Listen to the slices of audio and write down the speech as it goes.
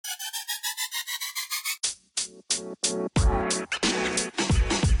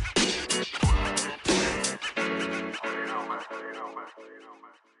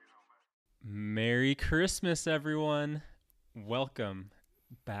Christmas, everyone. Welcome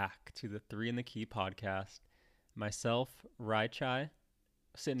back to the Three in the Key podcast. Myself, Rai Chai,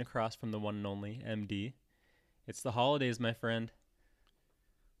 sitting across from the one and only MD. It's the holidays, my friend.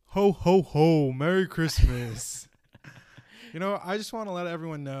 Ho, ho, ho. Merry Christmas. I just want to let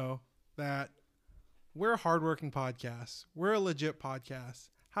everyone know that we're a hardworking podcast. We're a legit podcast.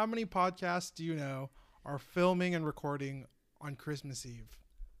 How many podcasts do you know are filming and recording on Christmas Eve?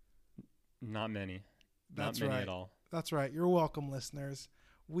 Not many. That's Not many right. at all. That's right. You're welcome, listeners.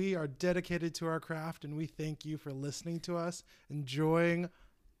 We are dedicated to our craft, and we thank you for listening to us, enjoying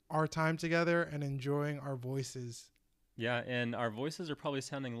our time together, and enjoying our voices. Yeah, and our voices are probably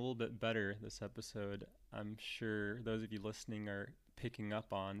sounding a little bit better this episode. I'm sure those of you listening are picking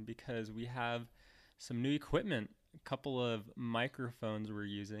up on because we have some new equipment, a couple of microphones we're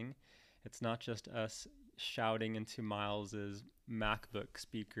using. It's not just us shouting into Miles's MacBook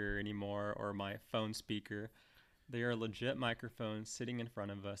speaker anymore or my phone speaker. They are legit microphones sitting in front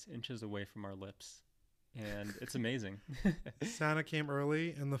of us, inches away from our lips. And it's amazing. Santa came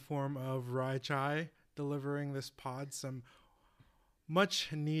early in the form of Rai Chai, delivering this pod some much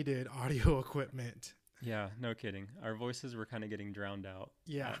needed audio equipment. Yeah, no kidding. Our voices were kind of getting drowned out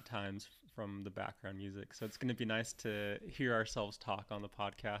at times from the background music. So it's going to be nice to hear ourselves talk on the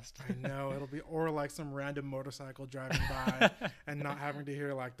podcast. I know. It'll be, or like some random motorcycle driving by and not having to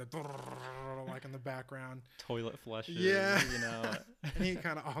hear like the like in the background. Toilet flushes. Yeah. Any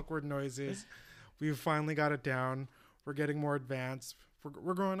kind of awkward noises. We've finally got it down. We're getting more advanced.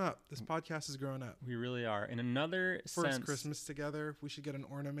 We're growing up. This podcast is growing up. We really are. In another First sense, Christmas together. We should get an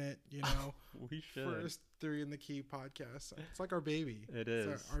ornament, we should. First Three in the Key podcast. It's like our baby. It is.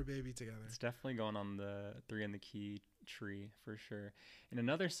 It's our baby together. It's definitely going on the Three in the Key tree for sure. In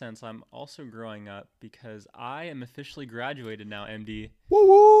another sense, I'm also growing up because I am officially graduated now, MD. Woo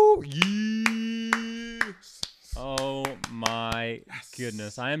woo! Yes. Oh my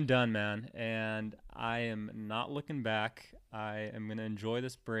goodness. I am done, man. And I am not looking back. I am going to enjoy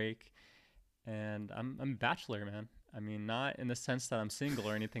this break. And I'm a bachelor, man. I mean, not in the sense that I'm single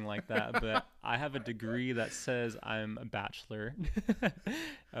or anything like that, but I have a degree that says I'm a bachelor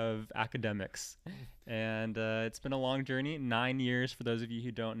of academics. And it's been a long journey, 9 years. For those of you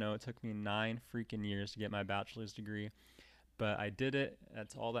who don't know, it took me 9 freaking years to get my bachelor's degree. But I did it.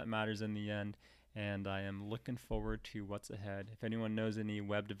 That's all that matters in the end. And I am looking forward to what's ahead. If anyone knows any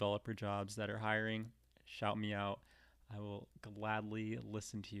web developer jobs that are hiring, shout me out. I will gladly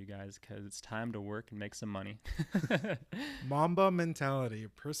listen to you guys because it's time to work and make some money. Mamba mentality.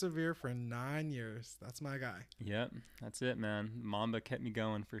 Persevere for 9 years. That's my guy. Yep, that's it, man. Mamba kept me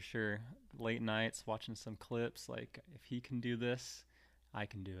going for sure. Late nights, watching some clips. Like, if he can do this, I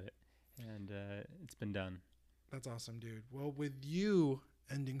can do it. And it's been done. That's awesome, dude. Well, with you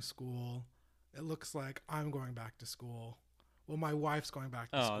ending school, it looks like I'm going back to school. Well, my wife's going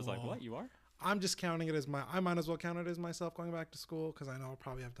back to school. Oh, I was like, what? You are? I'm just counting it as I might as well count it as myself going back to school because I know I'll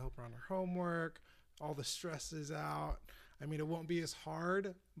probably have to help her on her homework. All the stress is out. I mean, it won't be as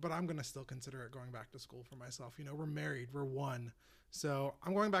hard, but I'm going to still consider it going back to school for myself. We're married. We're one. So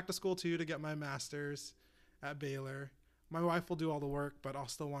I'm going back to school too to get my master's at Baylor. My wife will do all the work, but I'll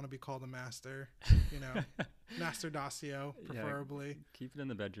still want to be called a master, Master Dacio, preferably. Yeah, keep it in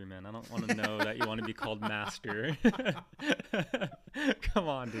the bedroom, man. I don't want to know that you want to be called master. Come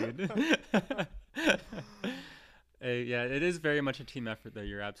on, dude. Yeah, it is very much a team effort, though.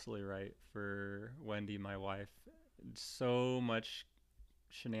 You're absolutely right. For Wendy, my wife, so much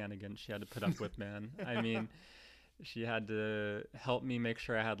shenanigans she had to put up with, man. I mean, she had to help me make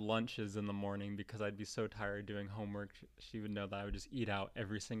sure I had lunches in the morning because I'd be so tired doing homework. She would know that I would just eat out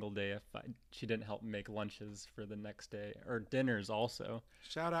every single day if she didn't help make lunches for the next day, or dinners also.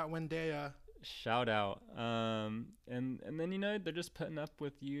 Shout out Wendaya. Shout out. And then, they're just putting up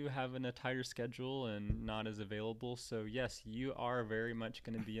with you having a tighter schedule and not as available. So yes, you are very much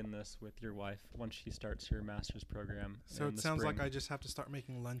going to be in this with your wife once she starts her master's program. So it sounds like I just have to start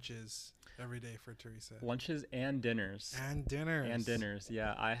making lunches every day for Teresa. Lunches and dinners. And dinners.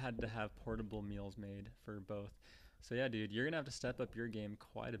 Yeah, I had to have portable meals made for both. So yeah, dude, you're going to have to step up your game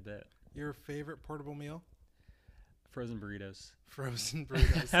quite a bit. Your favorite portable meal? Frozen burritos. Frozen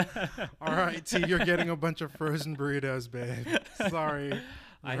burritos. All right, T, you're getting a bunch of frozen burritos, babe. Sorry.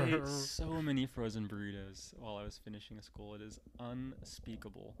 I ate so many frozen burritos while I was finishing school. It is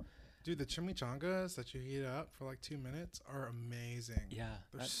unspeakable. Dude, the chimichangas that you heat up for like 2 minutes are amazing. Yeah.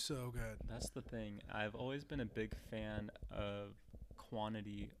 They're so good. That's the thing. I've always been a big fan of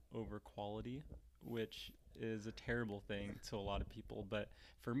quantity over quality, which is a terrible thing to a lot of people. But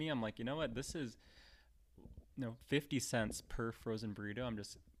for me, I'm like, you know what? This is 50 cents per frozen burrito. I'm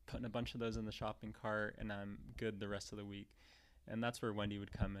just putting a bunch of those in the shopping cart, and I'm good the rest of the week. And that's where Wendy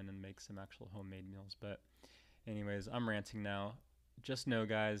would come in and make some actual homemade meals. But anyways, I'm ranting now. Just know,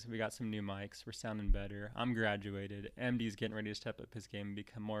 guys, we got some new mics. We're sounding better. I'm graduated. MD's getting ready to step up his game and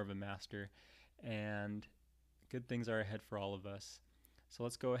become more of a master. And good things are ahead for all of us. So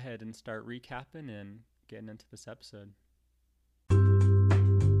let's go ahead and start recapping and getting into this episode.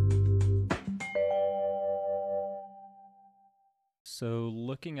 So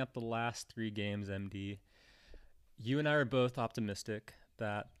looking at the last 3 games, MD, you and I are both optimistic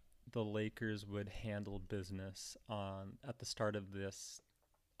that the Lakers would handle business at the start of this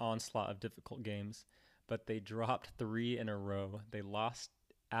onslaught of difficult games, but they dropped 3 in a row. They lost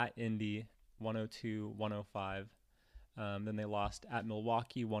at Indy 102-105. Then they lost at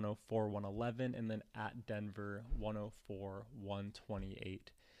Milwaukee 104-111, and then at Denver 104-128.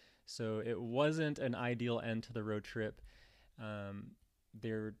 So it wasn't an ideal end to the road trip.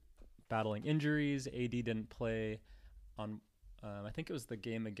 They're battling injuries. AD didn't play on, I think it was the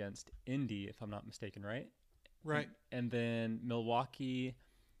game against Indy, if I'm not mistaken, right? Right. And then Milwaukee,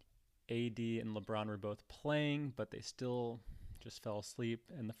 AD and LeBron were both playing, but they still just fell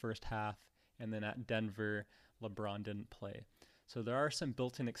asleep in the first half. And then at Denver, LeBron didn't play. So there are some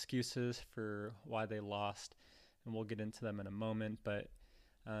built-in excuses for why they lost, and we'll get into them in a moment. But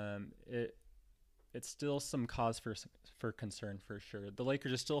it's still some cause for concern for sure. The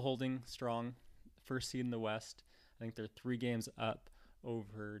Lakers are still holding strong, first seed in the West. I think they're 3 games up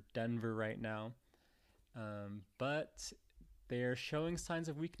over Denver right now. But they are showing signs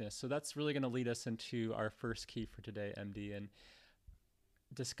of weakness. So that's really going to lead us into our first key for today, MD, and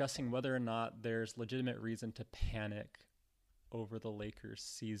discussing whether or not there's legitimate reason to panic over the Lakers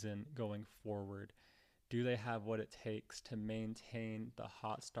season going forward. Do they have what it takes to maintain the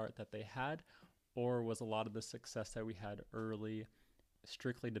hot start that they had, or was a lot of the success that we had early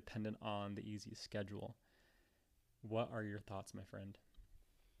strictly dependent on the easy schedule? What are your thoughts, my friend?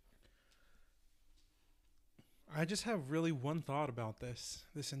 I just have really one thought about this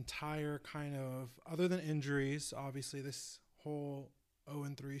entire kind of, other than injuries, obviously this whole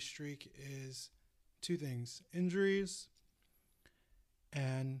 0-3 streak is 2 things: injuries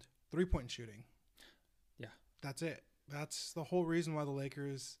and 3-point shooting. Yeah. That's it. That's the whole reason why the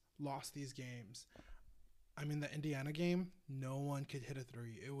Lakers lost these games. I mean, the Indiana game, no one could hit a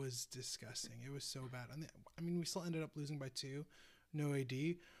 3. It was disgusting. It was so bad. And I mean, we still ended up losing by 2, no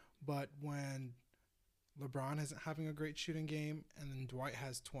AD. But when LeBron isn't having a great shooting game, and then Dwight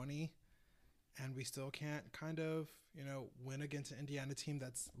has 20, and we still can't kind of, win against an Indiana team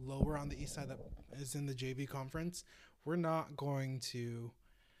that's lower on the east side that is in the JV conference, we're not going to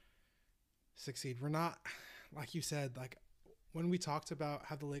succeed. We're not, like you said, like when we talked about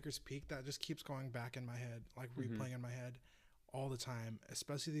how the Lakers peaked, that just keeps going back in my head, like replaying in my head all the time,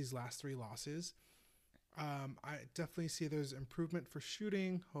 especially these last 3 losses. I definitely see there's improvement for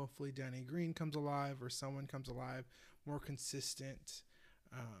shooting. Hopefully Danny Green comes alive, or someone comes alive, more consistent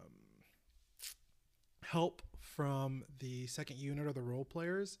help from the second unit or the role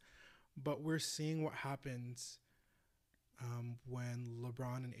players. But we're seeing what happens when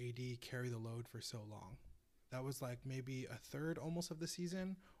LeBron and AD carry the load for so long. That was like maybe a third almost of the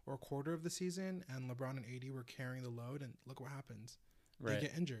season or a quarter of the season, and LeBron and AD were carrying the load, and look what happens. Right. They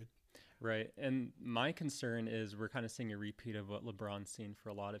get injured. Right. And my concern is we're kind of seeing a repeat of what LeBron's seen for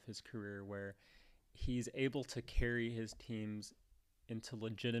a lot of his career, where he's able to carry his teams into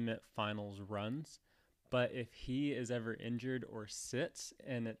legitimate finals runs. But if he is ever injured or sits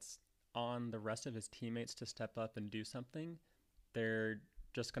and it's on the rest of his teammates to step up and do something, they're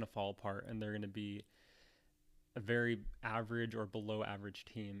just going to fall apart, and they're going to be a very average or below average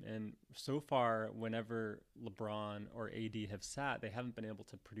team. And so far, whenever LeBron or AD have sat, they haven't been able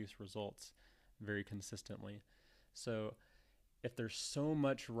to produce results very consistently. So if there's so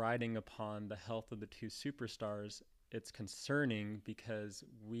much riding upon the health of the 2 superstars, it's concerning because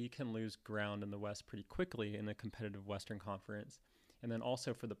we can lose ground in the West pretty quickly in the competitive Western Conference. And then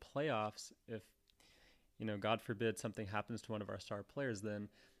also for the playoffs, if, God forbid something happens to one of our star players, then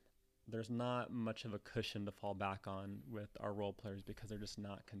there's not much of a cushion to fall back on with our role players because they're just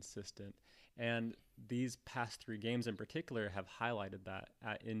not consistent. And these past 3 games in particular have highlighted that,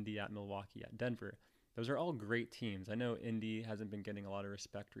 at Indy, at Milwaukee, at Denver. Those are all great teams. I know Indy hasn't been getting a lot of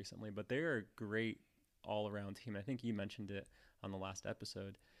respect recently, but they are a great all-around team. I think you mentioned it on the last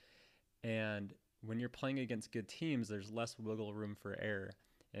episode. And when you're playing against good teams, there's less wiggle room for error.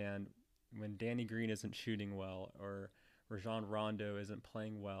 And when Danny Green isn't shooting well, or Rajon Rondo isn't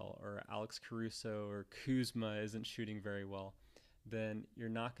playing well, or Alex Caruso or Kuzma isn't shooting very well, then you're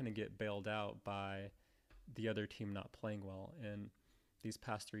not going to get bailed out by the other team not playing well. And these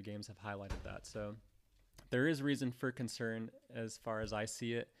past 3 games have highlighted that. So there is reason for concern as far as I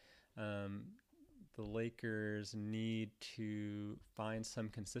see it. The Lakers need to find some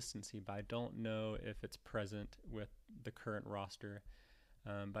consistency, but I don't know if it's present with the current roster.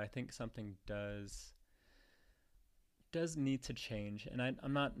 But I think something does need to change. And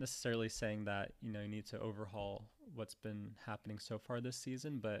I'm not necessarily saying that, you need to overhaul what's been happening so far this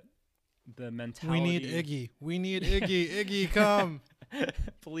season, but the mentality. We need Iggy. Iggy, come.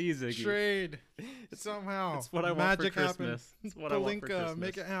 Please, Iggy. Trade. Somehow. It's what I want for Christmas. It's what I want for Christmas.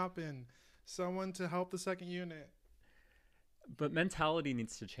 Make it happen. Someone to help the second unit. But mentality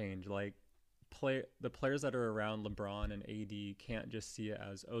needs to change. Like, the players that are around LeBron and AD can't just see it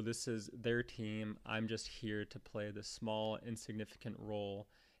as, oh, this is their team. I'm just here to play this small, insignificant role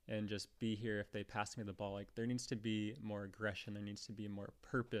and just be here if they pass me the ball. Like, there needs to be more aggression. There needs to be more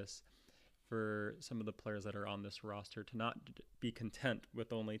purpose for some of the players that are on this roster to not be content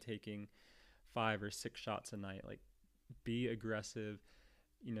with only taking 5 or 6 shots a night. Like, be aggressive.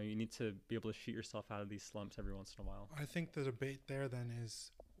 You need to be able to shoot yourself out of these slumps every once in a while. I think the debate there then is,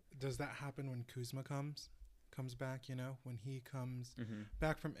 does that happen when Kuzma comes back? When he comes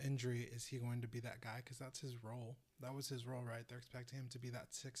back from injury, is he going to be that guy? Because that's his role. That was his role, right? They're expecting him to be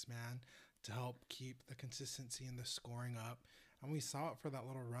that 6th man to help keep the consistency and the scoring up. And we saw it for that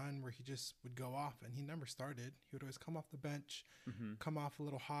little run where he just would go off, and he never started. He would always come off the bench, come off a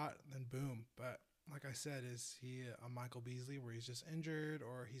little hot, and then boom. But like I said, is he a Michael Beasley where he's just injured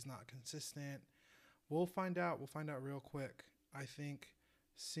or he's not consistent? We'll find out. We'll find out real quick. I think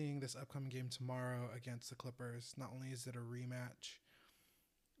seeing this upcoming game tomorrow against the Clippers, not only is it a rematch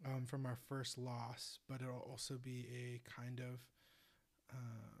from our first loss, but it'll also be a kind of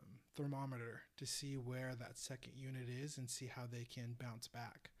thermometer to see where that second unit is and see how they can bounce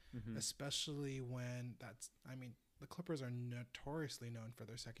back, especially when the Clippers are notoriously known for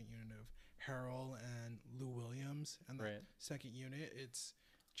their second unit of Harrell and Lou Williams, and the second unit, it's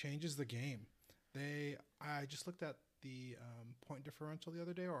changes the game. I just looked at the point differential the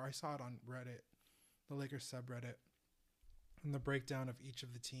other day, or I saw it on Reddit, the Lakers subreddit, and the breakdown of each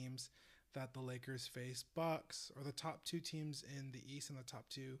of the teams that the Lakers face. Bucks, or the top 2 teams in the East, and the top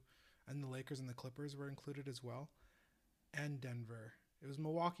 2, and the Lakers and the Clippers were included as well, and Denver. It was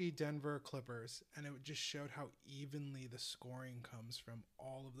Milwaukee, Denver, Clippers, and it just showed how evenly the scoring comes from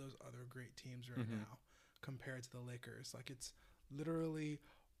all of those other great teams right now compared to the Lakers. Like, it's literally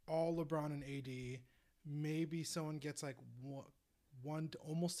all LeBron and AD. Maybe someone gets like one to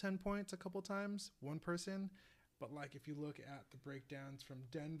almost 10 points a couple times, one person. But like, if you look at the breakdowns from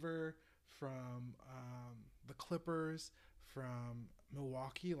Denver, from the Clippers, from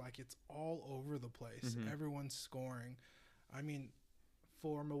Milwaukee, like, it's all over the place. Everyone's scoring. I mean,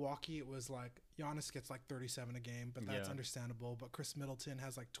 for Milwaukee, it was like Giannis gets like 37 a game, but that's understandable. But Chris Middleton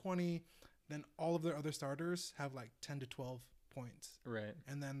has like 20. Then all of their other starters have like 10 to 12 points. Right.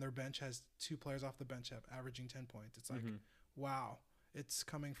 And then their bench has 2 players off the bench have averaging 10 points. It's like, wow, it's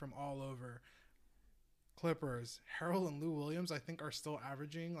coming from all over. Clippers, Harrell and Lou Williams, I think, are still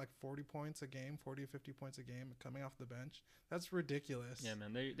averaging like 40 points a game, 40 or 50 points a game coming off the bench. That's ridiculous. Yeah,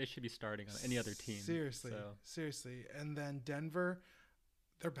 man, they should be starting on any other team. Seriously. And then Denver,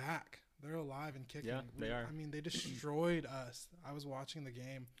 they're back. They're alive and kicking. Yeah, they are. I mean, they destroyed us. I was watching the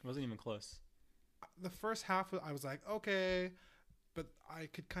game. It wasn't even close. The first half, I was like, okay. But I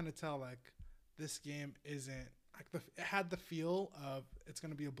could kind of tell, like, this game isn't, like, it had the feel of it's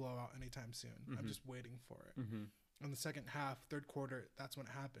going to be a blowout anytime soon. I'm just waiting for it. In the second half, third quarter, that's when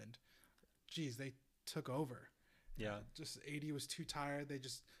it happened. Geez, they took over. Yeah. Just AD was too tired. They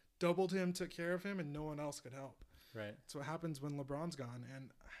just doubled him, took care of him, and no one else could help. Right. That's what happens when LeBron's gone.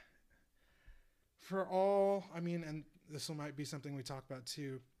 And for all, I mean, and this might be something we talk about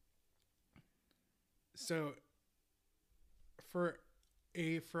too. So for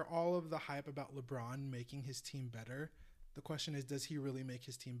all of the hype about LeBron making his team better, the question is, does he really make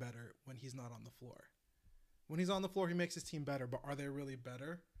his team better when he's not on the floor? When he's on the floor, he makes his team better, but are they really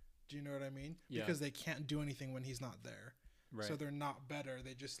better? Do you know what I mean? Yeah. Because they can't do anything when he's not there. Right. So they're not better.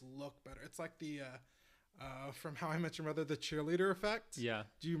 They just look better. It's like the from How I Met Your Mother, the cheerleader effect. Yeah.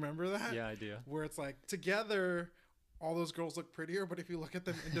 Do you remember that? Yeah, I do. Where it's like, together, all those girls look prettier, but if you look at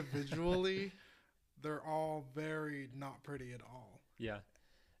them individually, they're all very not pretty at all. Yeah.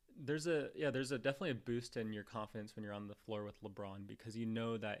 There's definitely a boost in your confidence when you're on the floor with LeBron, because you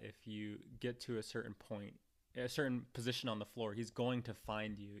know that if you get to a certain point, a certain position on the floor, he's going to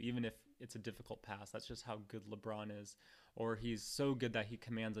find you, even if it's a difficult pass. That's just how good LeBron is. Or he's so good that he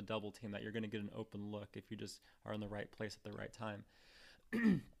commands a double team that you're going to get an open look if you just are in the right place at the right time.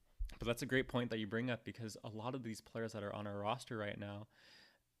 But that's a great point that you bring up, because a lot of these players that are on our roster right now,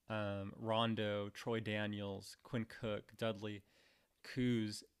 Rondo, Troy Daniels, Quinn Cook, Dudley,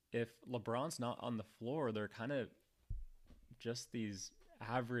 Kuz, if LeBron's not on the floor, they're kind of just these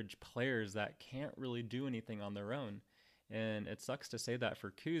average players that can't really do anything on their own. And it sucks to say that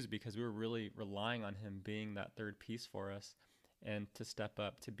for Kuz, because we were really relying on him being that third piece for us and to step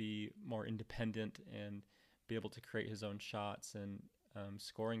up, to be more independent and be able to create his own shots and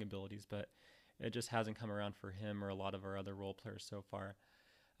scoring abilities. But it just hasn't come around for him or a lot of our other role players so far.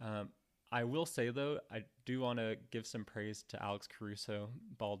 I will say, though, I do want to give some praise to Alex Caruso,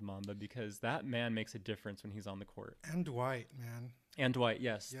 Bald Mamba, because that man makes a difference when he's on the court. And Dwight, man. And Dwight,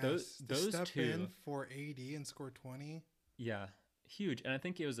 yes. Those step two. in for AD and score 20. Yeah, huge. And I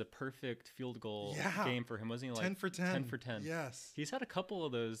think it was a perfect field goal game for him. Wasn't he like 10 for 10? 10 for 10. Yes. He's had a couple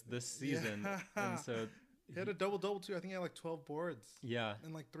of those this season. Yeah. And so he had a double-double, too. I think he had like 12 boards. Yeah.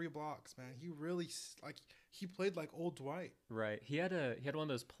 And like 3 blocks, man. He really, he played like old Dwight. Right. He had one of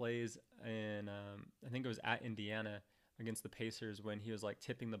those plays in, I think it was at Indiana against the Pacers, when he was like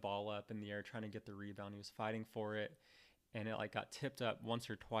tipping the ball up in the air, trying to get the rebound. He was fighting for it, and it like got tipped up once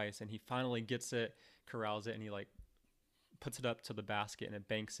or twice, and he finally gets it, corrals it, and he like puts it up to the basket, and it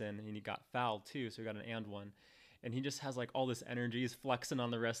banks in, and he got fouled too, so he got an and one. And he just has like all this energy. He's flexing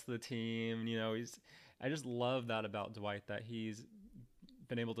on the rest of the team. You know, I just love that about Dwight, that he's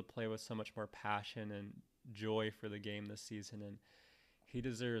been able to play with so much more passion and joy for the game this season, and he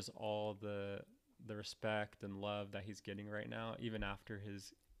deserves all the respect and love that he's getting right now, even after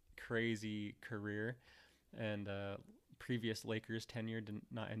his crazy career and previous Lakers tenure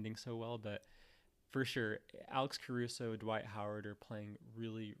not ending so well. But for sure, Alex Caruso, Dwight Howard are playing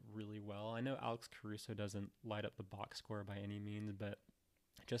really, really well. I know Alex Caruso doesn't light up the box score by any means, but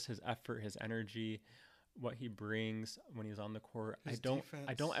just his effort, his energy, what he brings when he's on the court, I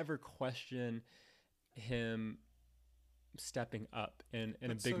don't ever question him stepping up in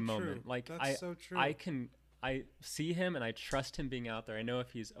a big moment. Like, that's so true. I see him and I trust him being out there. I know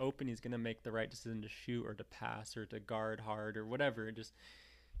if he's open, he's going to make the right decision to shoot or to pass or to guard hard or whatever.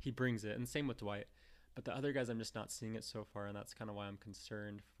 He brings it. And same with Dwight. But the other guys, I'm just not seeing it so far, and that's kind of why I'm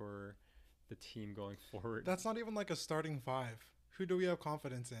concerned for the team going forward. That's not even like a starting 5. Who do we have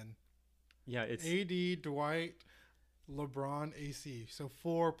confidence in? Yeah, it's AD, Dwight, LeBron, AC. So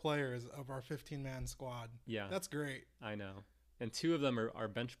 4 players of our 15-man squad. Yeah. That's great. I know. And 2 of them are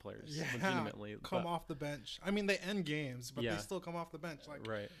bench players, legitimately. Come off the bench. I mean, they end games, but they still come off the bench. Like,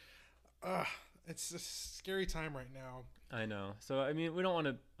 right. It's a scary time right now. I know. So, I mean, I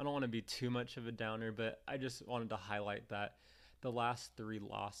don't want to be too much of a downer, but I just wanted to highlight that the last 3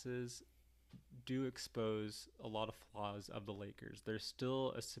 losses do expose a lot of flaws of the Lakers. They're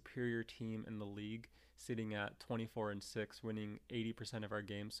still a superior team in the league, sitting at 24-6, winning 80% of our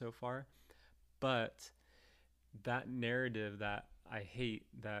games so far. But that narrative that I hate,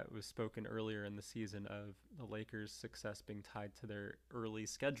 that was spoken earlier in the season, of the Lakers' success being tied to their early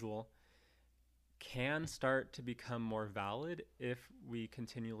schedule, can start to become more valid if we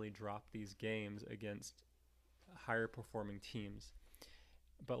continually drop these games against higher performing teams.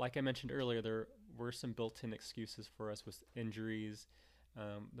 But like I mentioned earlier, there were some built-in excuses for us with injuries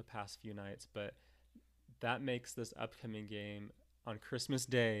the past few nights, but that makes this upcoming game on Christmas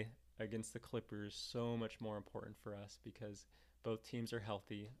Day against the Clippers so much more important for us, because both teams are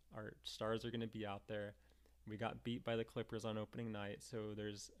healthy. Our stars are going to be out there. We got beat by the Clippers on opening night, so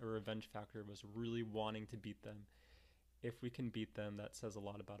there's a revenge factor of us really wanting to beat them. If we can beat them, that says a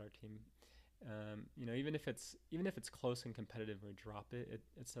lot about our team. Even if it's close and competitive, we drop it.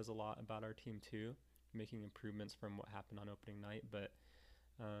 It says a lot about our team too, making improvements from what happened on opening night. But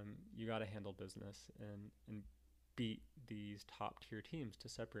you got to handle business and beat these top tier teams to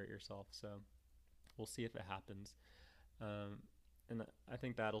separate yourself. So we'll see if it happens. And I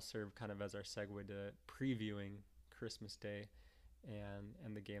think that'll serve kind of as our segue to previewing Christmas Day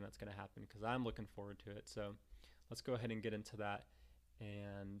and the game that's going to happen, because I'm looking forward to it. So let's go ahead and get into that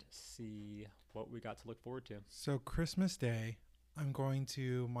and see what we got to look forward to. So Christmas Day, I'm going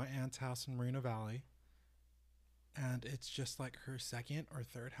to my aunt's house in Moreno Valley, and it's just like her second or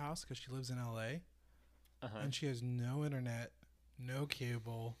third house because she lives in LA. And she has no internet, no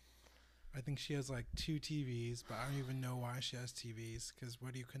cable. I think she has like 2 TVs, but I don't even know why she has TVs, because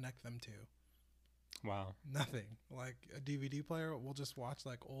what do you connect them to? Wow. Nothing. Like a DVD player, we'll just watch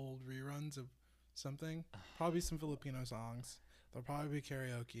like old reruns of something. Probably some Filipino songs. There'll probably be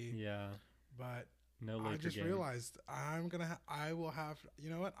karaoke. Yeah. But no Laker I just game. realized I will have,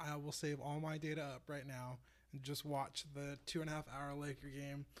 you know what? I will save all my data up right now and just watch the 2.5 hour Laker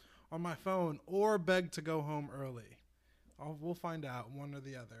game on my phone, or beg to go home early. We'll find out one or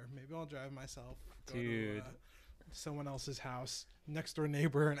the other. Maybe I'll drive myself, go Dude. to someone else's house, next door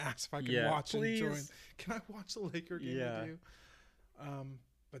neighbor, and ask if I can Yeah, watch and join. please. Can I watch the Laker game Yeah. with you?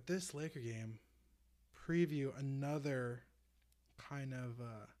 But this Laker game preview another kind of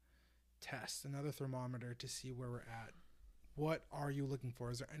test, another thermometer to see where we're at. What are you looking for?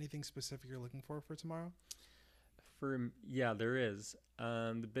 Is there anything specific you're looking for tomorrow? Yeah, there is.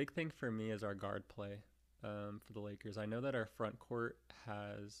 The big thing for me is our guard play for the Lakers. I know that our front court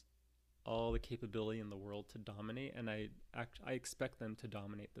has all the capability in the world to dominate, and I expect them to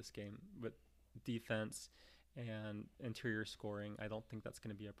dominate this game with defense and interior scoring. I don't think that's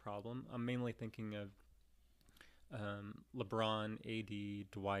going to be a problem. I'm mainly thinking of LeBron,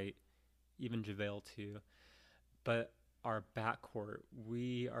 AD, Dwight, even JaVale too. But our backcourt,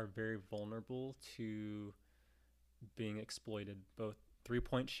 we are very vulnerable to being exploited, both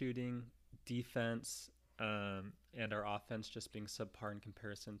three-point shooting, defense, and our offense just being subpar in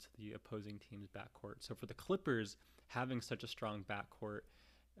comparison to the opposing team's backcourt. So for the Clippers, having such a strong backcourt,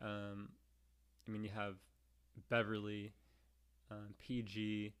 you have Beverly,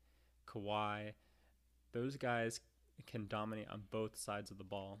 PG, Kawhi. Those guys can dominate on both sides of the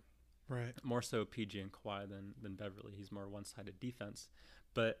ball. Right. More so PG and Kawhi than Beverly. He's more one-sided defense.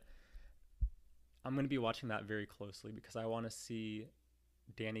 But I'm going to be watching that very closely because I want to see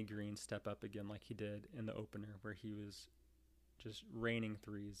Danny Green step up again like he did in the opener, where he was just raining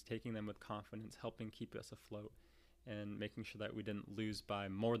threes, taking them with confidence, helping keep us afloat, and making sure that we didn't lose by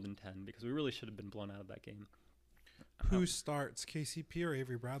more than 10 because we really should have been blown out of that game. Who starts, KCP or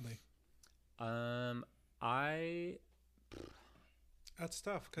Avery Bradley? That's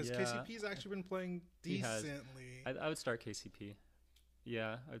tough because KCP's actually been playing decently. I would start KCP.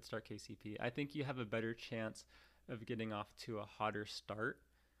 Yeah, I would start KCP. I think you have a better chance of getting off to a hotter start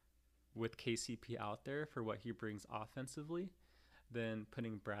with KCP out there for what he brings offensively than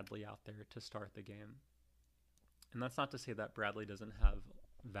putting Bradley out there to start the game. And that's not to say that Bradley doesn't have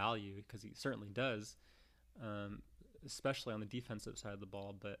value, because he certainly does, especially on the defensive side of the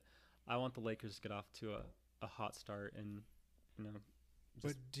ball. But I want the Lakers to get off to a hot start and,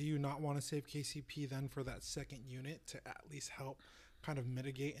 But do you not want to save KCP then for that second unit to at least help kind of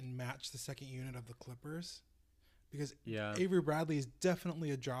mitigate and match the second unit of the Clippers? Because Avery Bradley is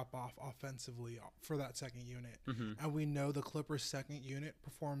definitely a drop-off offensively for that second unit. Mm-hmm. And we know the Clippers' second unit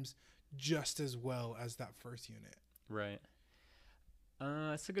performs just as well as that first unit. Right.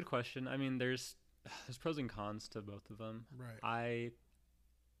 That's a good question. I mean, there's pros and cons to both of them. Right.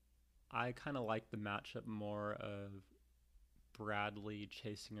 I kind of like the matchup more of Bradley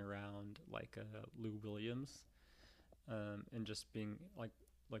chasing around like Lou Williams, and just being like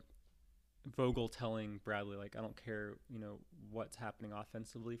Vogel telling Bradley, like, I don't care, what's happening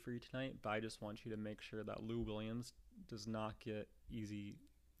offensively for you tonight, but I just want you to make sure that Lou Williams does not get easy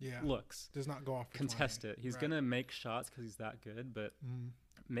looks. Does not go off for contest 20. it. He's going to make shots because he's that good, but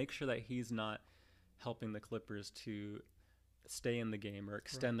make sure that he's not helping the Clippers to stay in the game or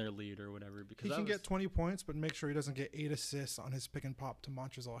extend their lead or whatever. Because he can get 20 points, but make sure he doesn't get 8 assists on his pick and pop to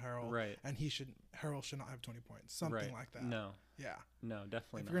Montrezl Harrell. Right. And Harrell should not have 20 points. Something like that. No. Yeah. No,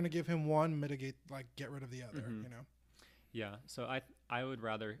 definitely if not. You're going to give him one, mitigate, get rid of the other, Yeah. So I would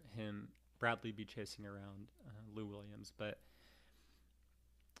rather Bradley be chasing around Lou Williams, but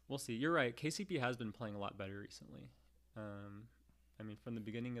we'll see. You're right. KCP has been playing a lot better recently. From the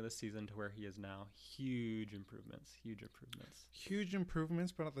beginning of the season to where he is now, huge improvements. Huge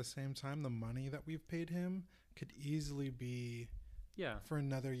improvements, but at the same time, the money that we've paid him could easily be, for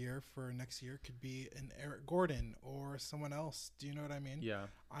another year, for next year, could be an Eric Gordon or someone else. Do you know what I mean? Yeah.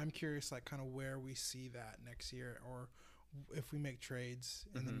 I'm curious, kind of where we see that next year, or if we make trades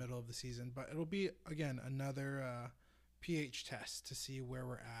in the middle of the season. But it'll be, again, another pH test to see where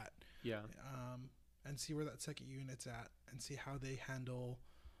we're at. Yeah. And see where that second unit's at, and see how they handle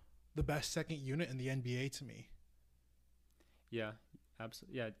the best second unit in the NBA to me. Yeah,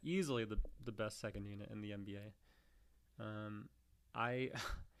 absolutely. Yeah, easily the best second unit in the NBA.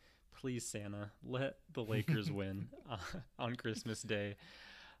 Please, Santa, let the Lakers win on Christmas Day.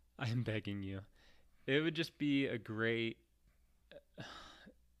 I'm begging you. It would just be a great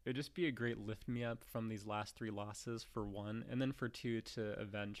lift me up from these last 3 losses, for one, and then for 2 to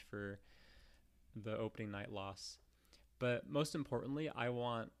avenge for the opening night loss. But most importantly, I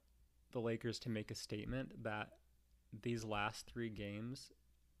want the Lakers to make a statement that these last 3 games,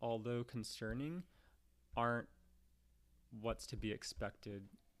 although concerning, aren't what's to be expected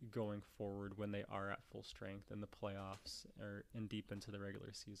going forward when they are at full strength in the playoffs or in deep into the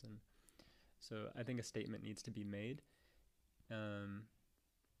regular season. So I think a statement needs to be made.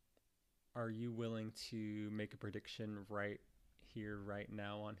 Our are you willing to make a prediction right here, right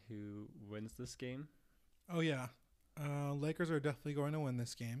now, on who wins this game? Oh yeah, Lakers are definitely going to win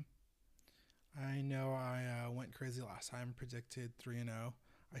this game. I know I went crazy last time, predicted 3-0.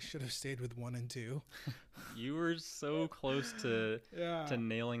 I should have stayed with 1-2. You were so close to Yeah,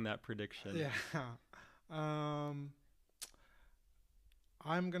 nailing that prediction. yeah. Um,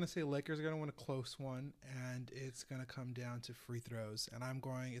 I'm gonna say Lakers are gonna win a close one, and it's gonna come down to free throws. And I'm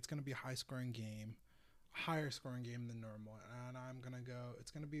going. It's gonna be a high scoring game, higher scoring game than normal. And I'm gonna go.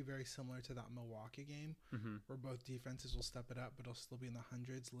 It's gonna be very similar to that Milwaukee game, Mm-hmm. where both defenses will step it up, but it'll still be in the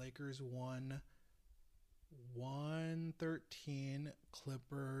hundreds. Lakers won 113,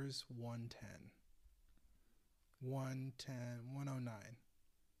 Clippers 110. 110, 109,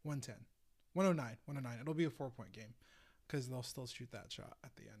 110, 109, 109. It'll be a 4-point game because they'll still shoot that shot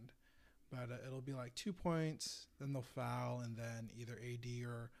at the end. But it'll be like 2 points, then they'll foul, and then either AD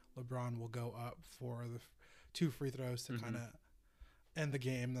or LeBron will go up for the 2 free throws to kind of end the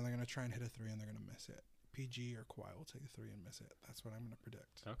game. Then they're going to try and hit a 3, and they're going to miss it. PG or Kawhi will take a 3 and miss it. That's what I'm going to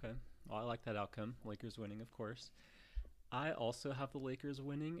predict. Okay. Well, I like that outcome. Lakers winning, of course. I also have the Lakers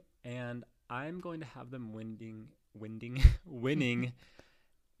winning, and I'm going to have them winning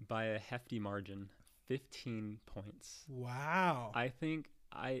by a hefty margin, 15 points. Wow. I'm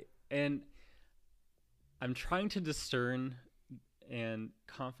trying to discern and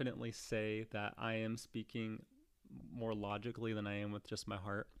confidently say that I am speaking more logically than I am with just my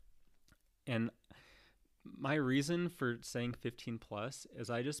heart. And my reason for saying 15 plus is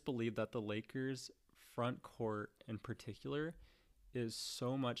I just believe that the Lakers front court in particular is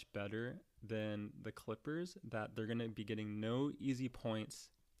so much better than the Clippers that they're going to be getting no easy points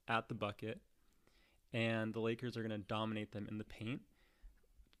at the bucket, and the Lakers are going to dominate them in the paint,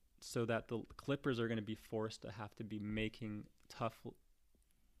 so that the Clippers are going to be forced to have to be making tough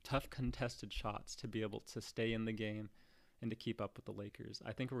contested shots to be able to stay in the game and to keep up with the Lakers.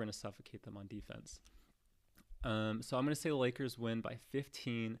 I think we're going to suffocate them on defense. So I'm going to say the Lakers win by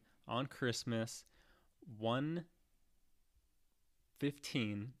 15 on Christmas,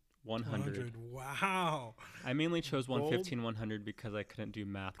 115-100. Wow. I mainly chose Bold. 115-100 because I couldn't do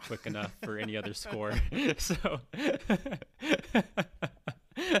math quick enough for any other score. So,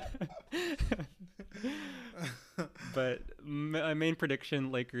 but my main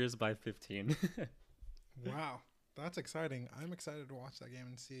prediction: Lakers by 15. Wow. That's exciting. I'm excited to watch that game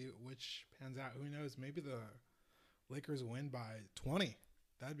and see which pans out. Who knows? Maybe the Lakers win by 20.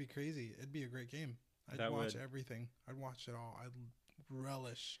 That'd be crazy. It'd be a great game. I'd watch everything. I'd watch it all. I'd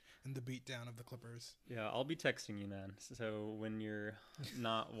relish in the beatdown of the Clippers. Yeah, I'll be texting you, man. So when you're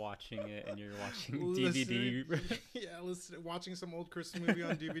not watching it and you're watching DVD. Watching some old Christmas movie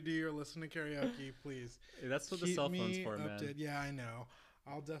on DVD or listening to karaoke, please. That's what the cell phone's for, man. Yeah, I know.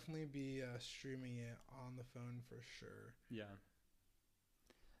 I'll definitely be streaming it on the phone for sure. Yeah.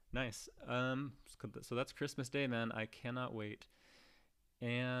 Nice. So that's Christmas Day, man. I cannot wait.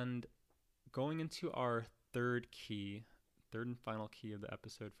 And going into our third and final key of the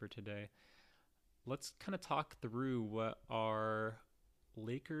episode for today, let's kind of talk through what our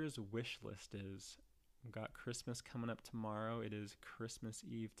Lakers wish list is. We've got Christmas coming up tomorrow. It is Christmas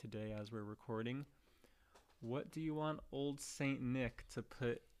Eve today as we're recording. What do you want old Saint Nick to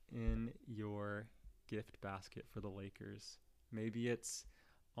put in your gift basket for the Lakers? Maybe it's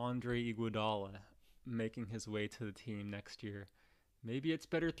Andre Iguodala making his way to the team next year. Maybe it's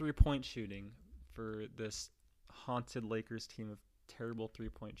better three-point shooting for this haunted Lakers team of terrible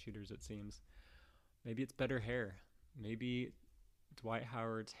three-point shooters, it seems. Maybe it's better hair. Maybe Dwight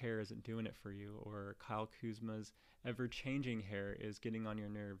Howard's hair isn't doing it for you, or Kyle Kuzma's ever-changing hair is getting on your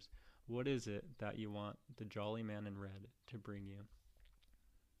nerves. What is it that you want the jolly man in red to bring you?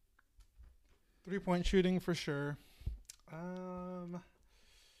 3-point shooting for sure.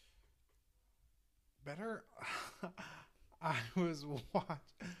 Better. I was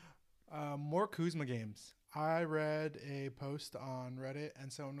more Kuzma games. I read a post on Reddit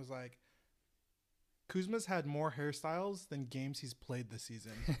and someone was like, Kuzma's had more hairstyles than games he's played this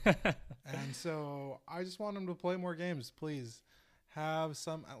season. And so I just want him to play more games, please. Have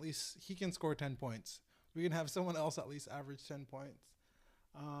some, at least he can score 10 points. We can have someone else at least average 10 points.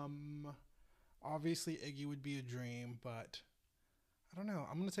 Obviously Iggy would be a dream, but I don't know.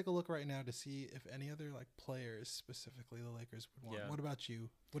 I'm going to take a look right now to see if any other like players specifically the Lakers would want. Yeah. What about you?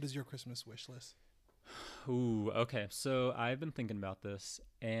 What is your Christmas wish list? Ooh, okay. So I've been thinking about this,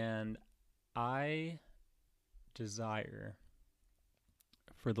 and I desire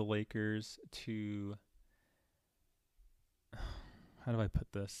for the Lakers to, how do I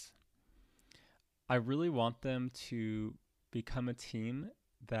put this? I really want them to become a team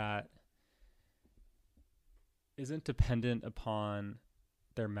that isn't dependent upon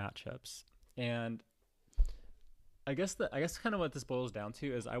their matchups. And I guess kind of what this boils down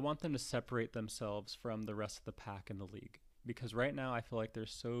to is I want them to separate themselves from the rest of the pack in the league, because right now I feel like they're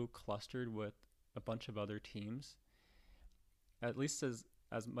so clustered with a bunch of other teams, at least as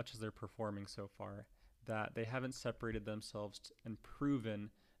much as they're performing so far, that they haven't separated themselves and proven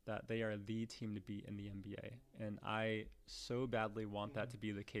that they are the team to beat in the NBA. And I so badly want that to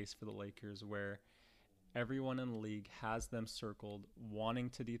be the case for the Lakers, where everyone in the league has them circled, wanting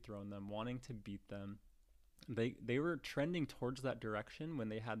to dethrone them, wanting to beat them. They were trending towards that direction when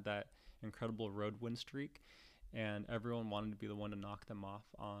they had that incredible road win streak, and everyone wanted to be the one to knock them off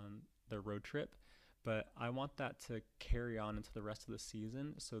on their road trip. But I want that to carry on into the rest of the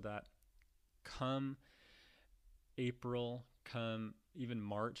season, so that come April, come even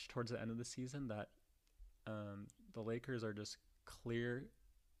March, towards the end of the season, that the Lakers are just clear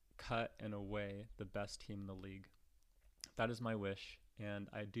cut and away the best team in the league. That is my wish, and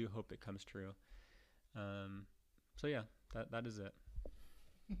I do hope it comes true. So yeah, that is it.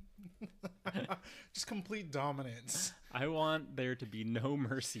 Just complete dominance. I want there to be no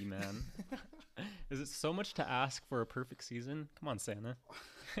mercy, man. Is it so much to ask for a perfect season? Come on, Santa.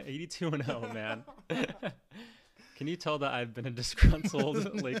 82-0, man. Can you tell that I've been a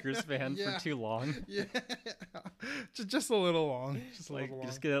disgruntled Lakers fan for too long? Yeah, just a little long.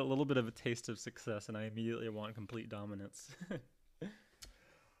 Just get a little bit of a taste of success, and I immediately want complete dominance.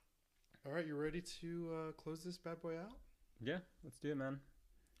 All right, you ready to close this bad boy out? Yeah, let's do it, man.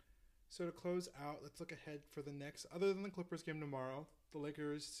 So to close out, let's look ahead for the next, other than the Clippers game tomorrow, the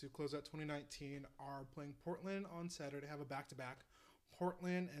Lakers, to close out 2019, are playing Portland on Saturday, have a back-to-back.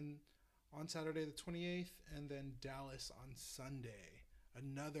 Portland and on Saturday the 28th, and then Dallas on Sunday.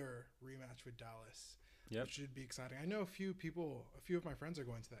 Another rematch with Dallas, which should be exciting. I know a few of my friends are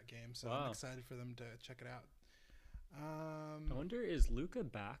going to that game, so I'm excited for them to check it out. I wonder, is Luka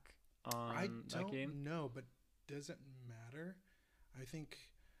back on that game? I don't know, but doesn't matter. I think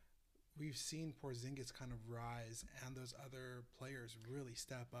we've seen Porzingis kind of rise, and those other players really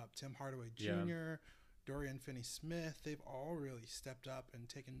step up. Tim Hardaway Jr., Dorian Finney-Smith, they've all really stepped up and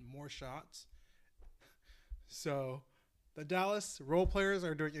taken more shots. So the Dallas role players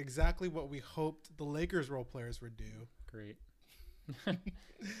are doing exactly what we hoped the Lakers role players would do. Great.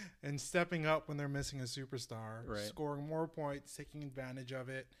 And stepping up when they're missing a superstar, right. Scoring more points, taking advantage of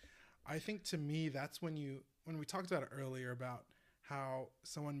it. I think, to me, that's when we talked about it earlier about how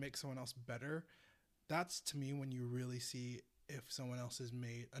someone makes someone else better. That's, to me, when you really see if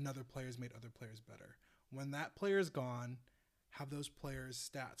another player's made other players better. When that player's gone, have those players'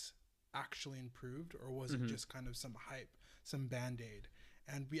 stats actually improved, or was it just kind of some hype, some Band-Aid?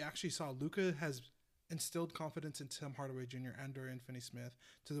 And we actually saw Luka has instilled confidence in Tim Hardaway Jr. and Dorian Finney-Smith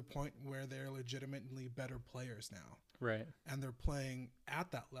to the point where they're legitimately better players now. Right. And they're playing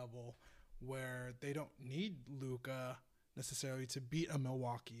at that level where they don't need Luka necessarily to beat a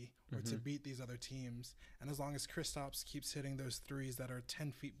Milwaukee or to beat these other teams. And as long as Kristaps keeps hitting those threes that are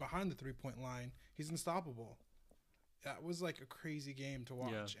 10 feet behind the three-point line, he's unstoppable. That was like a crazy game to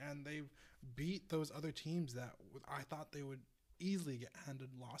watch. Yeah. And they beat those other teams that I thought they would easily get handed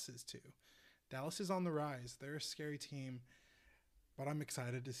losses to. Dallas is on the rise. They're a scary team, but I'm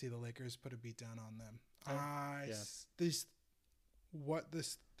excited to see the Lakers put a beat down on them. What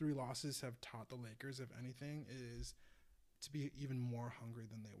this 3 losses have taught the Lakers, if anything, is to be even more hungry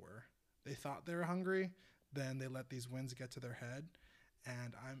than they were. They thought they were hungry, then they let these wins get to their head,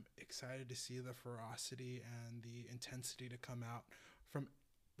 and I'm excited to see the ferocity and the intensity to come out from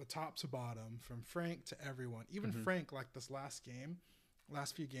the top to bottom, from Frank to everyone. Even Frank, like this last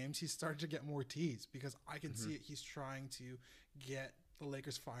few games, he started to get more tees because I can see it. He's trying to get the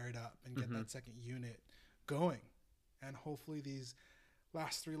Lakers fired up and get that second unit going. And hopefully these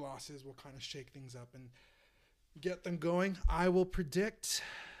last 3 losses will kind of shake things up and get them going. I will predict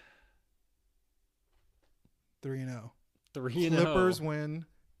 3-0. 3-0. Clippers win,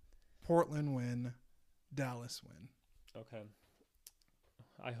 Portland win, Dallas win. Okay.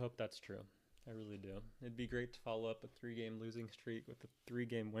 I hope that's true. I really do. It'd be great to follow up a 3-game losing streak with a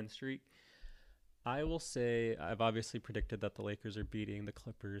 3-game win streak. I will say I've obviously predicted that the Lakers are beating the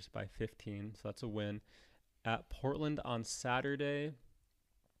Clippers by 15, so that's a win. At Portland on Saturday,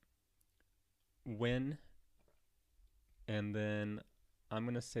 win. And then I'm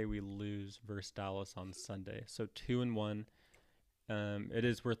going to say we lose versus Dallas on Sunday. So 2-1. It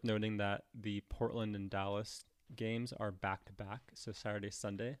is worth noting that the Portland and Dallas games are back-to-back, so Saturday,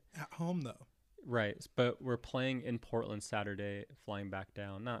 Sunday. At home, though. Right, but we're playing in Portland Saturday, flying back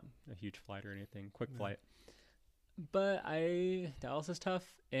down. Not a huge flight or anything, quick flight. But Dallas is tough,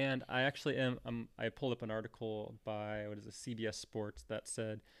 and I actually am. I pulled up an article by what is it, CBS Sports that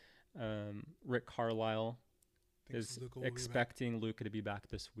said Rick Carlisle Thinks is Luka will be back. expecting Luka to be back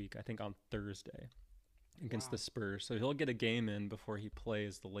this week. I think on Thursday against Wow. the Spurs, so he'll get a game in before he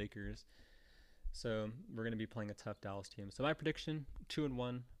plays the Lakers. So we're going to be playing a tough Dallas team. So my prediction: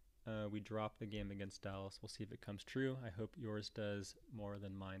 2-1. We drop the game against Dallas. We'll see if it comes true. I hope yours does more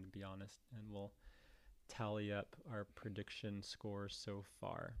than mine, to be honest, and we'll tally up our prediction scores so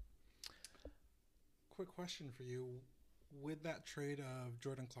far. Quick question for you. With that trade of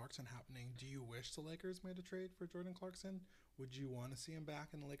Jordan Clarkson happening, do you wish the Lakers made a trade for Jordan Clarkson? Would you want to see him back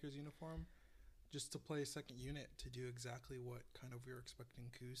in the Lakers uniform? Just to play second unit to do exactly what kind of we were expecting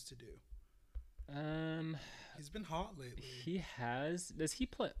Kuz to do. Um, He's been hot lately. he has. Does he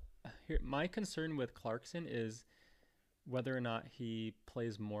play? Here, my concern with Clarkson is whether or not he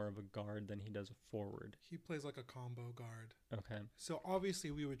plays more of a guard than he does a forward. He plays like a combo guard. Okay, So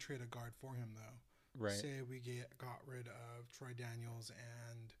obviously we would trade a guard for him though. right. Say we got rid of Troy Daniels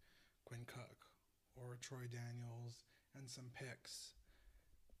and Quinn Cook, or Troy Daniels and some picks.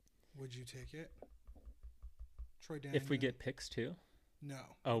 Would you take it? Troy Daniels. If we get picks too. no,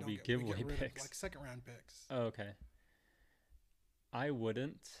 Oh, don't we get- give get away rid of, picks. like second round picks. Oh, okay. I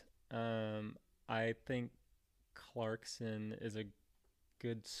wouldn't. I think Clarkson is a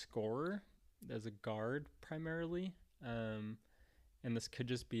good scorer as a guard primarily. And this could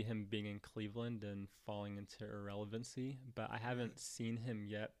just be him being in Cleveland and falling into irrelevancy. But I haven't Right. seen him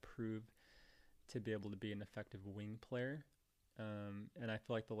yet prove to be able to be an effective wing player. And I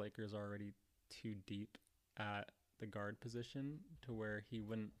feel like the Lakers are already too deep at the guard position to where he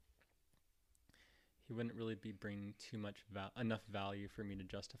wouldn't really be bringing too much enough value for me to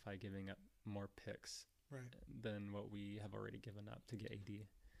justify giving up more picks Right. than what we have already given up to get AD.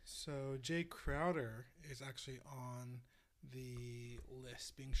 So Jay Crowder is actually on the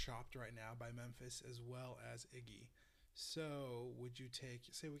list being shopped right now by Memphis as well as Iggy. So would you take?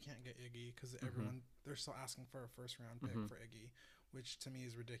 Say we can't get Iggy because everyone they're still asking for a first round pick for Iggy, which to me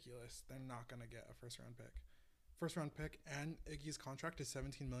is ridiculous. They're not gonna get a first round pick. First round pick and Iggy's contract is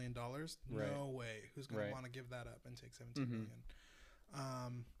 $17 million. Right. No way. Who's gonna Right. want to give that up and take 17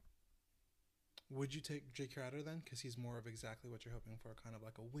 million? Would you take Jay Crowder then? Because he's more of exactly what you're hoping for, kind of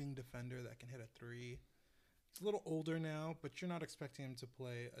like a wing defender that can hit a three. He's a little older now, but you're not expecting him to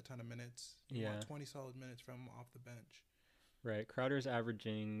play a ton of minutes. You want Yeah. 20 solid minutes from him off the bench. Right. Crowder's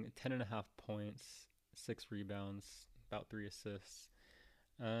averaging 10.5 points, 6 rebounds, about 3 assists.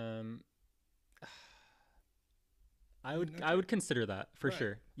 Um, I would consider that for Right,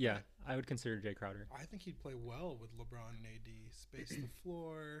 sure. Yeah, right. I would consider Jay Crowder. I think he'd play well with LeBron and AD. Space the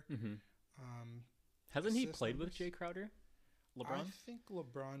floor. Hmm. Um, Hasn't he assist played with numbers. Jay Crowder? I LeBron? think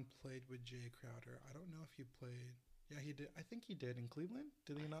LeBron played with Jay Crowder. I don't know if he played. Yeah, he did. I think he did in Cleveland.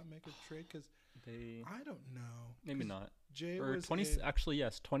 Did he not make a trade? Because They I don't know. maybe 'Cause not. Jay Or was 20 in- actually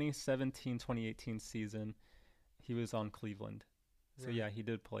yes, 2017-2018 season. He was on Cleveland. So Right. yeah, he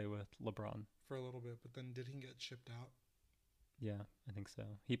did play with LeBron. for a little bit, but then did he get shipped out? Yeah, I think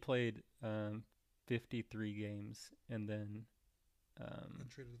so. He played 53 games and then Got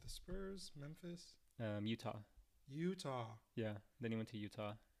traded to the Spurs, Memphis, Utah. Utah. Yeah, then he went to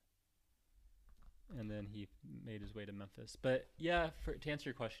Utah. And then he made his way to Memphis. But yeah, to answer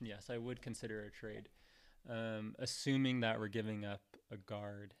your question, yes, I would consider a trade. Assuming that we're giving up a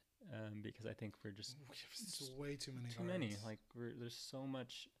guard, because I think we're just It's way too many. too many. guards. Like there's so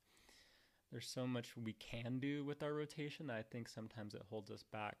much we can do with our rotation that I think sometimes it holds us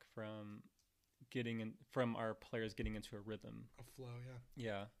back from from our players getting into a rhythm. A flow, yeah.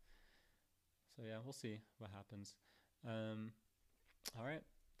 Yeah. So yeah, we'll see what happens. All right.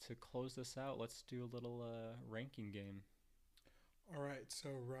 To close this out, let's do a little ranking game. All right, so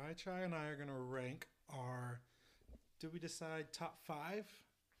Raichai and I are gonna rank our. Did we decide top 5?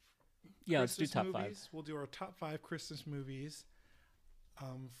 Yeah, let's do Christmas top 5. movies? We'll do our top 5 Christmas movies,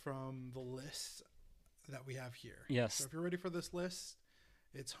 from the list that we have here. Yes. So if you're ready for this list,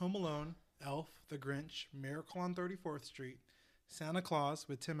 it's Home Alone, Elf, The Grinch, Miracle on 34th Street, Santa Claus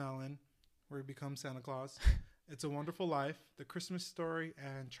with Tim Allen, where he becomes Santa Claus. It's a Wonderful Life, The Christmas Story,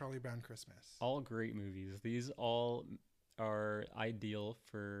 and Charlie Brown Christmas. All great movies. These all are ideal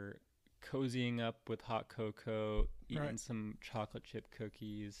for cozying up with hot cocoa, eating Right. some chocolate chip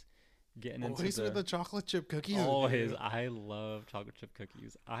cookies, getting Always into with the chocolate chip cookies. always. dude. I love chocolate chip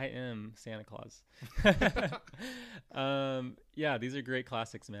cookies. I am Santa Claus. Yeah, these are great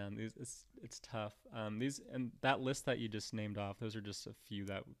classics, man. It's tough. These and that list that you just named off, those are just a few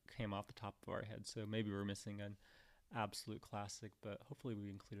that came off the top of our head. So maybe we're missing an absolute classic, but hopefully we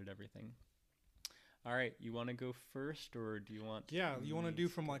included everything. All right, you want to go first, or do you want? Yeah, you want to me do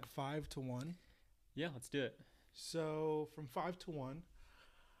from go? like 5 to 1? Yeah, let's do it. So from 5 to 1,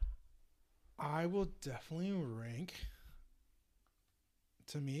 I will definitely rank.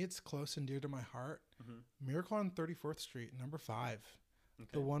 To me, it's close and dear to my heart. Miracle on 34th Street, number 5. Okay.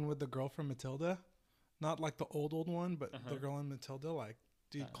 The one with the girl from Matilda. Not like the old one, but the girl in Matilda. Like,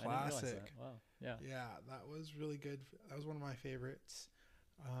 dude, I didn't realize classic. that. Wow. Yeah. Yeah, that was really good. That was one of my favorites.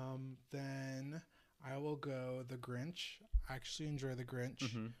 Then I will go The Grinch. I actually enjoy The Grinch.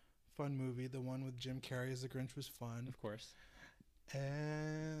 Mm-hmm. Fun movie. The one with Jim Carrey as The Grinch was fun. Of course.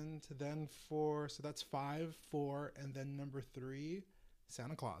 And then so that's 5, 4, and then number 3,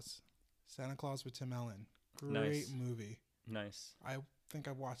 Santa Claus. Santa Claus with Tim Allen. Great Nice. movie. Nice. I think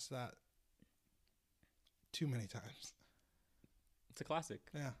I've watched that too many times. It's a classic.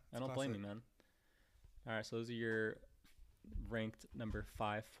 Yeah. I don't blame you, man. All right, so those are your ranked number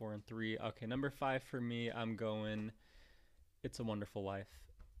 5, 4, and 3. Okay, number 5 for me, I'm going It's a Wonderful Life.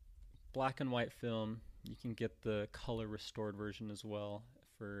 Black and white film. You can get the color restored version as well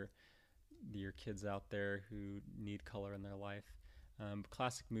for your kids out there who need color in their life.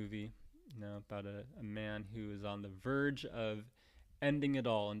 Classic movie, about a man who is on the verge of ending it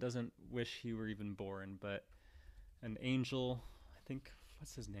all and doesn't wish he were even born, but an angel, I think,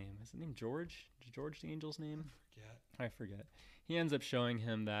 what's his name? Is his name George? Is George the angel's name? I forget. He ends up showing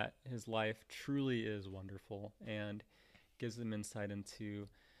him that his life truly is wonderful and gives him insight into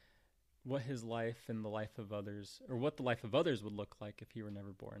what his life and the life of others, or what the life of others would look like if he were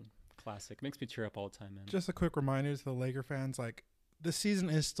never born. Classic. Makes me cheer up all the time, man. Just a quick reminder to the Laker fans, like, the season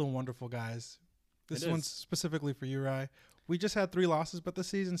is still wonderful, guys. This one's specifically for you, Rye. We just had 3 losses, but the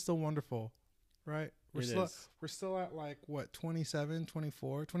season's still wonderful, right? We're still at like what, 27,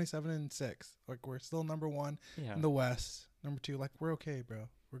 24, 27 and 6. Like, we're still number 1 in the West. Number 2, like, we're okay, bro.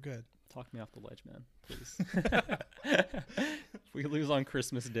 We're good. Talk me off the ledge, man, please. If we lose on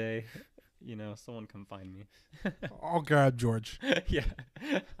Christmas Day, someone come find me. I'll grab George. Yeah,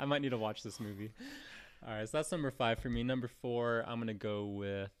 I might need to watch this movie. All right, so that's number 5 for me. Number 4, I'm gonna go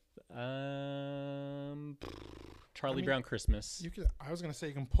with Charlie Brown Christmas. I was gonna say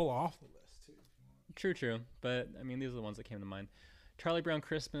you can pull off the list too. True, but these are the ones that came to mind. Charlie Brown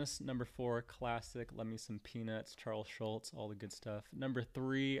Christmas, number 4, classic. Love me some Peanuts, Charles Schultz, all the good stuff. Number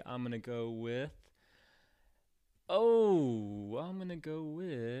 3, I'm gonna go with. I'm gonna go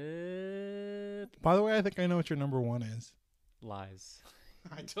with. By the way, I think I know what your number 1 is. Lies.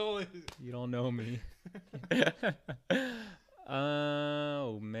 I totally. You don't know me.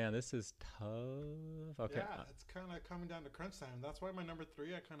 Oh man, this is tough. Okay. Yeah, it's kind of coming down to crunch time. That's why my number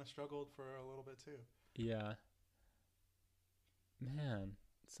 3, I kind of struggled for a little bit too. Yeah. Man,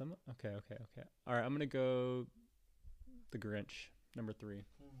 okay. All right, I'm gonna go The Grinch, number 3.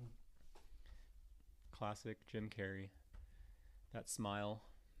 Classic Jim Carrey. That smile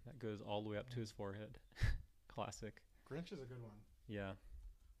that goes all the way up to his forehead. Classic. Grinch is a good one. Yeah.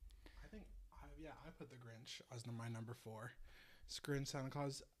 I put The Grinch as my number 4. Grinch, Santa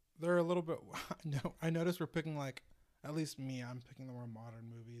Claus. They're a little bit. I noticed we're picking, like, at least me, I'm picking the more modern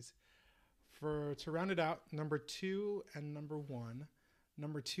movies. To round it out, number 2 and number 1.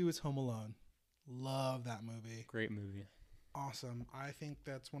 Number 2 is Home Alone. Love that movie. Great movie. Awesome. I think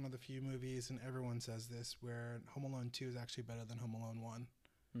that's one of the few movies, and everyone says this, where Home Alone 2 is actually better than Home Alone 1.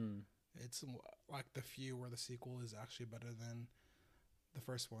 It's like the few where the sequel is actually better than the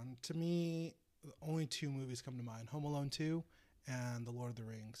first one. To me, only 2 movies come to mind: Home Alone 2 and The Lord of the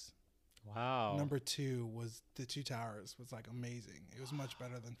Rings. Wow. Number 2 was The Two Towers. Was like amazing. It was much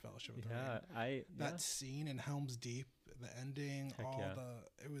better than Fellowship of the Ring. That scene in Helm's Deep, the ending,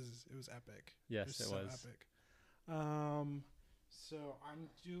 it was epic. Yes, it was. Epic. So I'm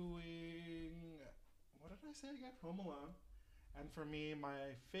doing, what did I say again? Home Alone. And for me,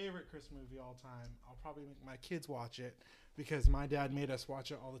 my favorite Christmas movie all time, I'll probably make my kids watch it because my dad made us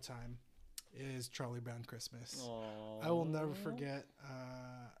watch it all the time, is Charlie Brown Christmas. Aww. I will never forget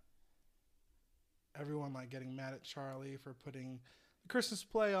everyone like getting mad at Charlie for putting the Christmas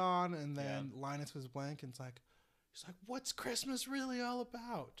play on, and then Linus was blank, and he's like, what's Christmas really all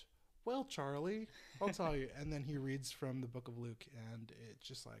about? Well, Charlie, I'll tell you. And then he reads from the book of Luke, and it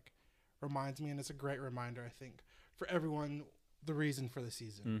just like reminds me, and it's a great reminder, I think, for everyone, the reason for the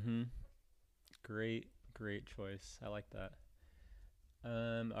season. Great choice. I like that.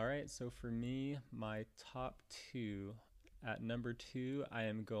 All right, so for me, my top 2, at number 2, I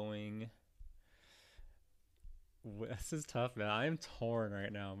am going. This is tough, man. I am torn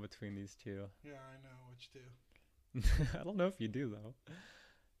right now between these 2. Yeah, I know which 2. I don't know if you do though.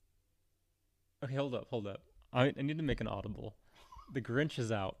 Okay, hold up. I need to make an audible. The Grinch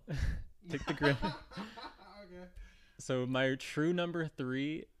is out. Take the Grinch. Okay. So my true number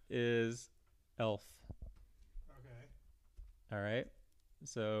 3 is Elf. Okay. All right.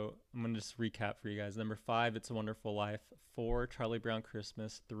 So I'm gonna just recap for you guys. Number 5, It's a Wonderful Life. 4, Charlie Brown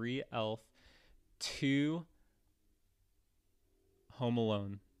Christmas. 3, Elf. 2, Home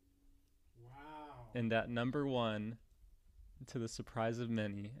Alone. Wow. And at number 1, to the surprise of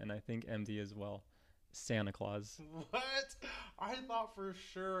many, and I think MD as well, Santa Claus. What? I thought for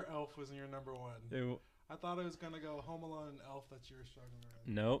sure Elf was in your number 1. It, I thought it was gonna go Home Alone and Elf that you were struggling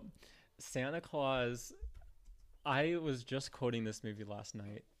with. nope. Santa Claus. I was just quoting this movie last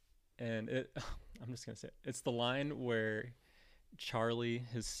night, and I'm just gonna say it's the line where Charlie,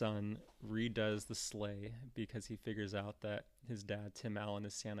 his son, redoes the sleigh because he figures out that his dad, Tim Allen,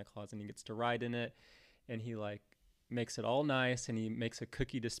 is Santa Claus, and he gets to ride in it, and he like makes it all nice, and he makes a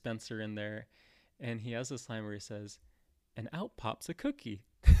cookie dispenser in there, and he has this line where he says, "And out pops a cookie."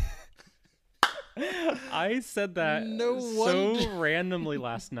 I said that so randomly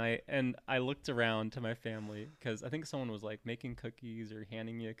last night, and I looked around to my family because I think someone was like making cookies or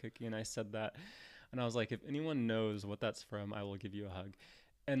handing me a cookie, and I said that, and I was like, if anyone knows what that's from, I will give you a hug.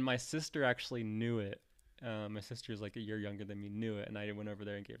 And my sister actually knew it. My sister is like a year younger than me, knew it, and I went over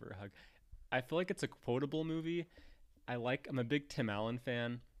there and gave her a hug. I feel like it's a quotable movie. I'm a big Tim Allen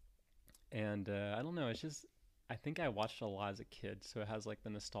fan, and I don't know, it's just, I think I watched it a lot as a kid, so it has like the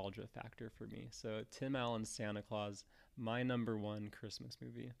nostalgia factor for me. So Tim Allen's Santa Claus, my number 1 Christmas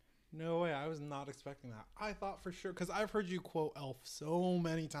movie. No way, I was not expecting that. I thought for sure, because I've heard you quote Elf so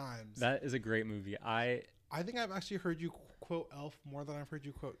many times. That is a great movie. I think I've actually heard you quote Elf more than I've heard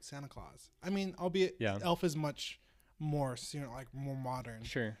you quote Santa Claus. I mean, albeit Elf is much more, like more modern,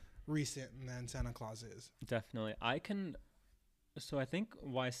 sure, recent than Santa Claus is. Definitely. So I think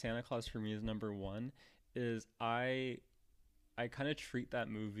why Santa Claus for me is number 1 is I kind of treat that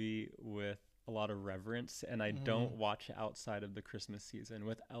movie with a lot of reverence, and I don't watch it outside of the Christmas season.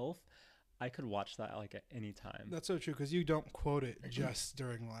 With Elf, I could watch that like at any time. That's so true, because you don't quote it just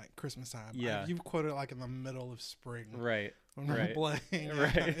during like Christmas time. Yeah, you quote it like in the middle of spring. Right. When we're playing.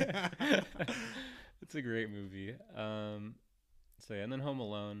 Right. It's a great movie. So yeah, and then Home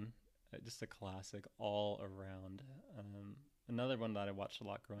Alone, just a classic all around. Another one that I watched a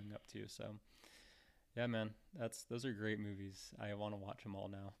lot growing up too. So yeah, man, those are great movies. I want to watch them all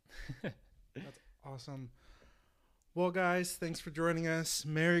now. That's awesome. Well, guys, thanks for joining us.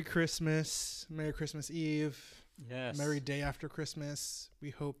 Merry Christmas. Merry Christmas Eve. Yes. Merry day after Christmas. We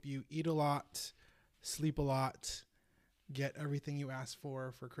hope you eat a lot, sleep a lot, get everything you asked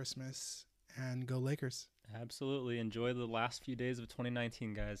for Christmas, and go Lakers. Absolutely. Enjoy the last few days of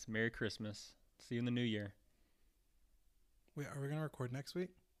 2019, guys. Merry Christmas. See you in the new year. Wait, are we going to record next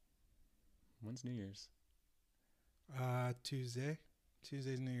week? When's New Year's? Tuesday.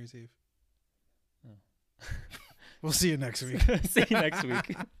 Tuesday's New Year's Eve. Oh. We'll see you next week. See you next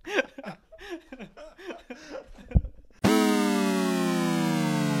week.